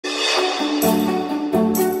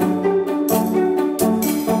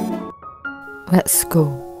Let's go.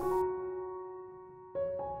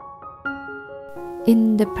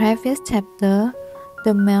 In the previous chapter,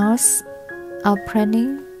 the males are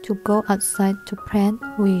planning to go outside to plant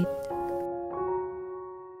wheat.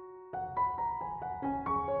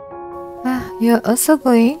 You're also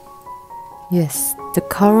going? Yes, the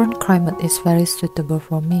current climate is very suitable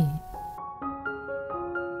for me.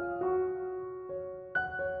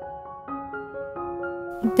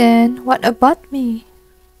 Then what about me?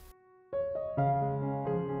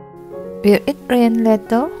 Will it rain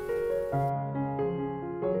later?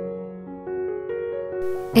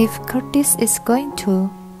 If Curtis is going to,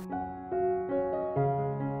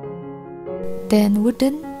 then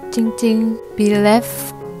wouldn't Qingqing be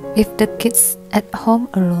left with the kids at home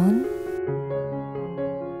alone?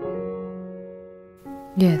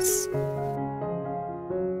 Yes.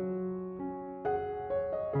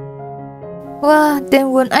 Well,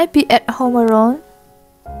 then won't I be at home alone?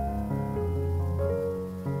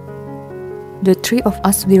 The three of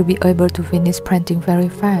us will be able to finish planting very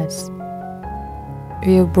fast.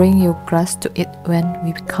 We'll bring you grass to eat when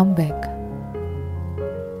we come back.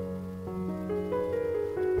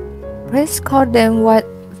 Please call them white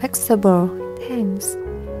vegetable. Thanks.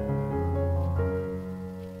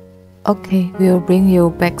 Okay, we'll bring you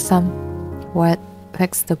back some white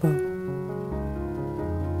vegetable.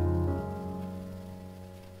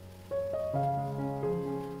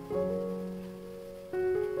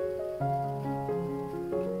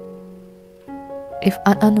 If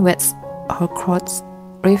An wets her clothes,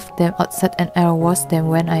 leave them outside and I'll wash them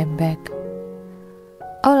when I am back.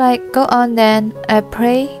 Alright, go on then. I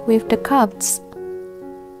play with the cups.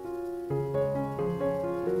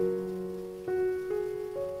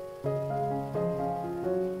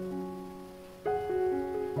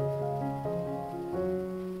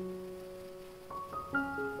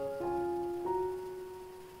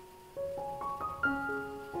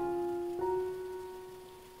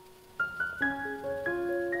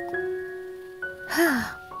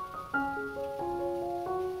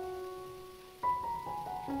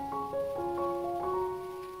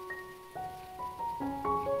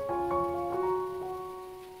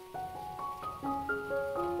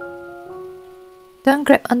 Don't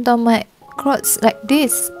grab onto my clothes like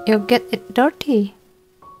this, you'll get it dirty.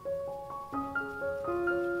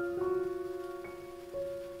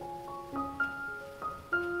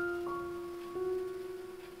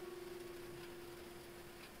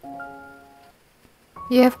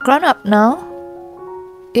 You have grown up now?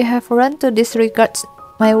 You have learned to disregard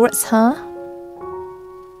my words, huh?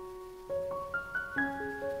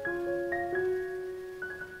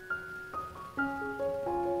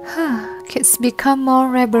 Kids become more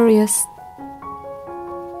rebellious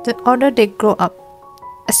the older they grow up,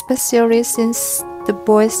 especially since the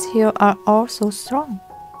boys here are all so strong.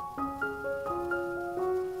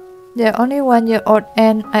 They're only 1 year old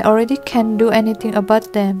and I already can't do anything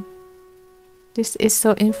about them. This is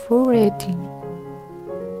so infuriating.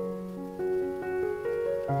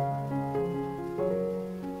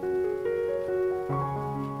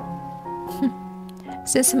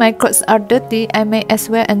 Since my clothes are dirty, I may as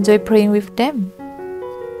well enjoy playing with them.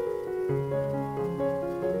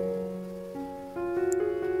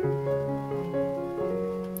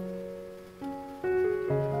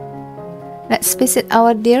 Let's visit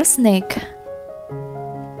our dear snake.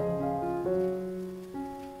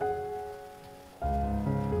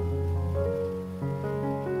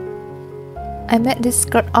 I made this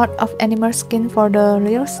skirt out of animal skin for the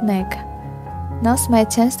little snake. Now's my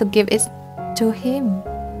chance to give it to him.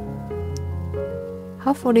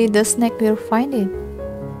 Hopefully the snake will find it.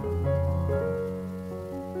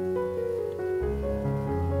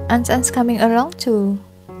 An's coming along too.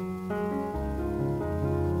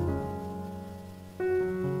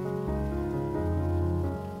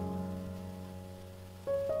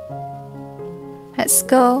 Let's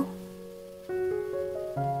go.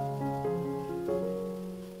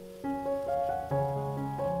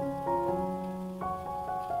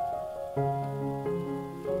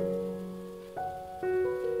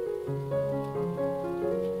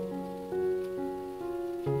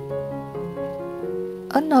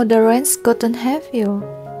 Oh no, the rain's gotten heavier.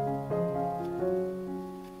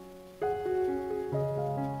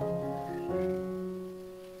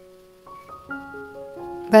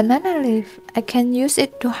 Banana leaf, I can use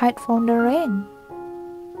it to hide from the rain.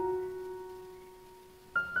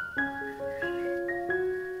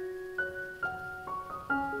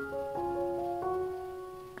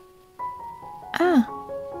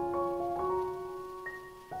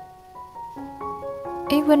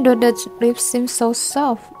 Even though the leaf seems so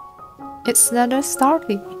soft, it's rather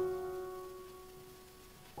sturdy.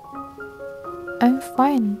 I'm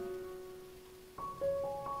fine.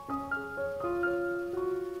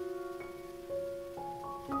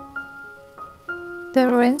 The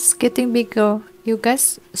rain's getting bigger. You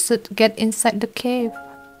guys should get inside the cave.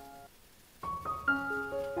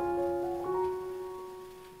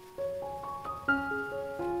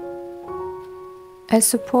 I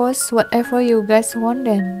suppose whatever you guys want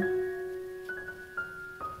then.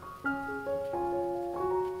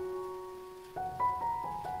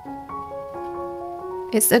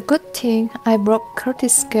 It's a good thing I broke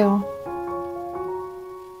Curtis' scale.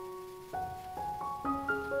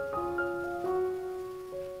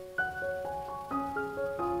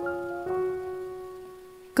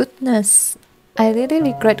 Goodness, I really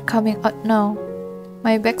regret coming out now.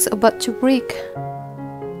 My back's about to break.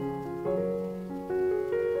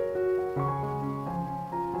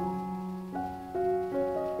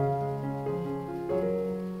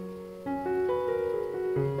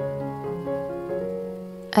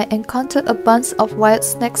 I encountered a bunch of wild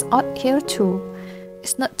snakes out here too.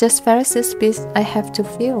 It's not just Pharisees beasts I have to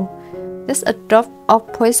feel. Just a drop of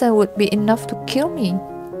poison would be enough to kill me.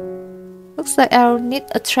 Looks like I'll need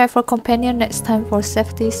a travel companion next time for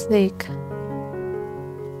safety's sake.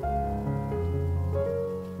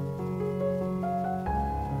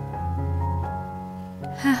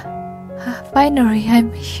 Finally,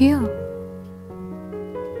 I'm here.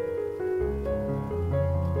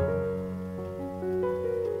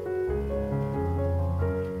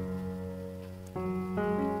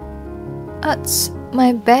 Ouch,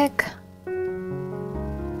 my back.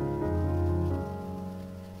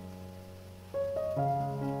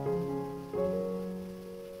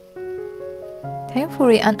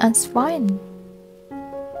 Thankfully, An's fine.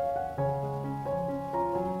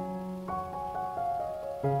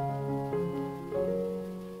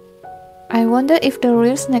 I wonder if the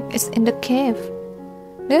real snake is in the cave.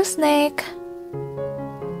 Lil Snake!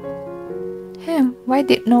 Why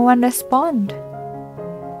did no one respond?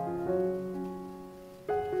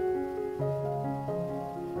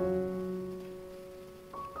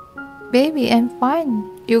 Baby, I'm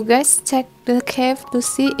fine. You guys check the cave to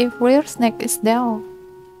see if real snake is there.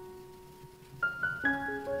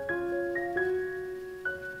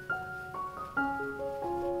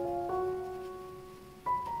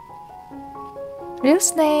 Real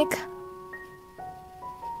snake.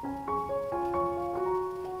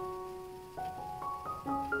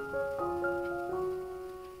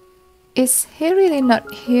 Is he really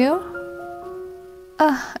not here?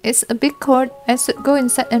 It's a bit cold. I should go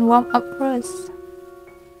inside and warm up first.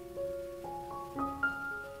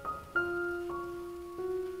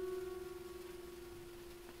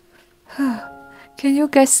 Can you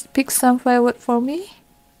guys pick some firewood for me?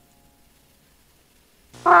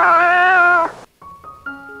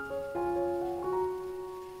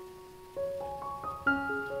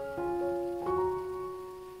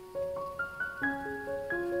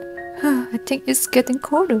 I think it's getting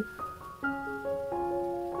colder.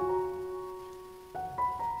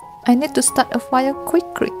 I need to start a fire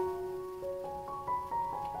quickly.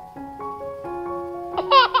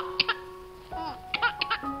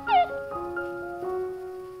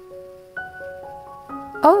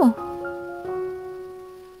 Oh!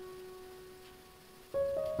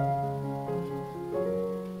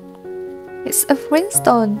 It's a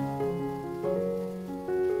flintstone.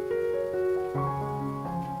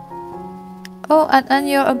 Oh, An,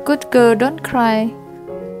 you're a good girl, don't cry.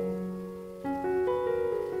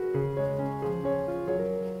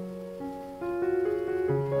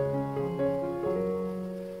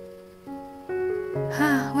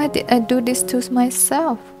 Why did I do this to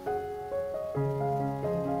myself?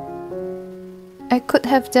 I could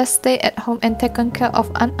have just stayed at home and taken care of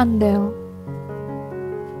An there.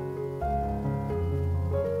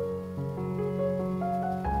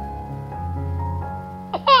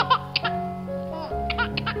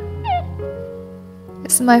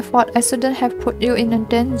 It's my fault. I shouldn't have put you in a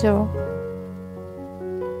danger.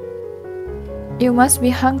 You must be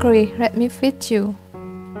hungry. Let me feed you.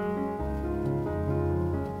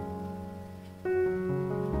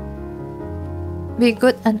 Be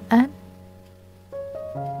good, An.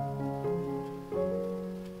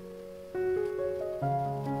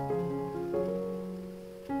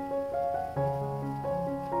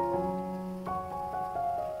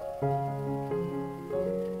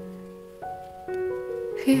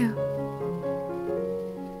 Phew.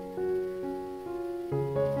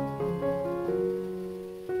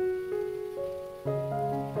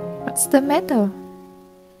 What's the matter?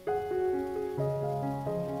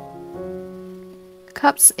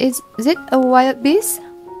 Cubs, is it a wild beast?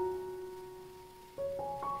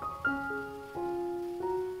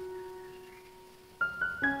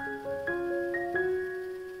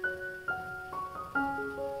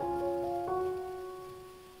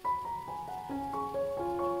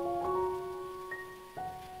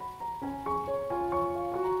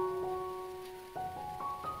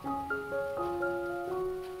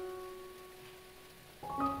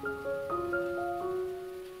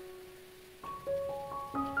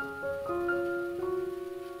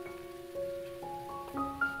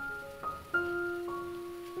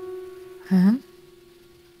 Huh?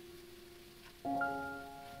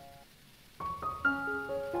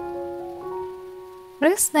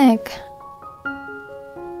 Real snake.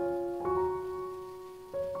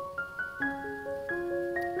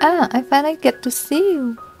 Ah, I finally get to see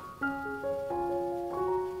you.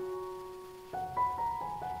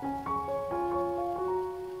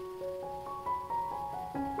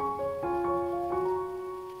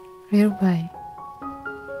 Real Bai.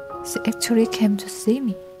 She actually came to see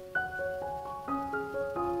me.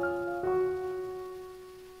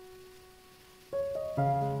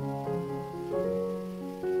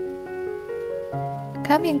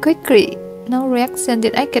 Come in quickly. No reaction.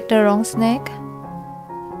 Did I get the wrong snake?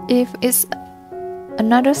 If it's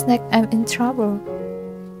another snake, I'm in trouble.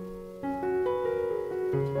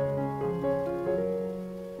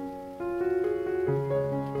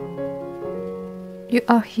 You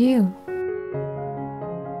are here.